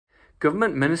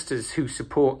Government ministers who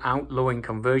support outlawing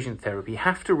conversion therapy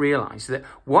have to realise that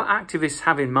what activists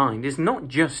have in mind is not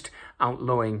just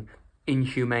outlawing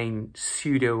inhumane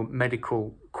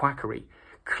pseudo-medical quackery.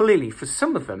 Clearly, for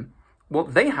some of them,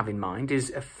 what they have in mind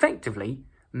is effectively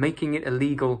making it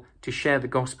illegal to share the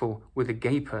gospel with a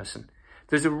gay person.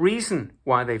 There's a reason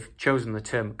why they've chosen the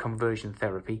term conversion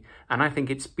therapy, and I think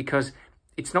it's because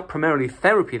it's not primarily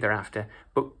therapy they're after,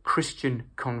 but Christian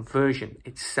conversion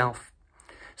itself.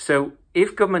 So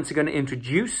if governments are going to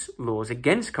introduce laws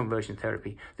against conversion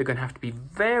therapy, they're going to have to be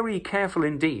very careful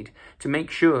indeed to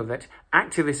make sure that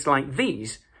activists like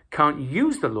these can't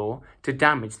use the law to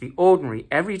damage the ordinary,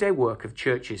 everyday work of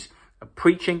churches of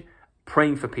preaching,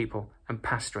 praying for people and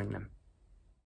pastoring them.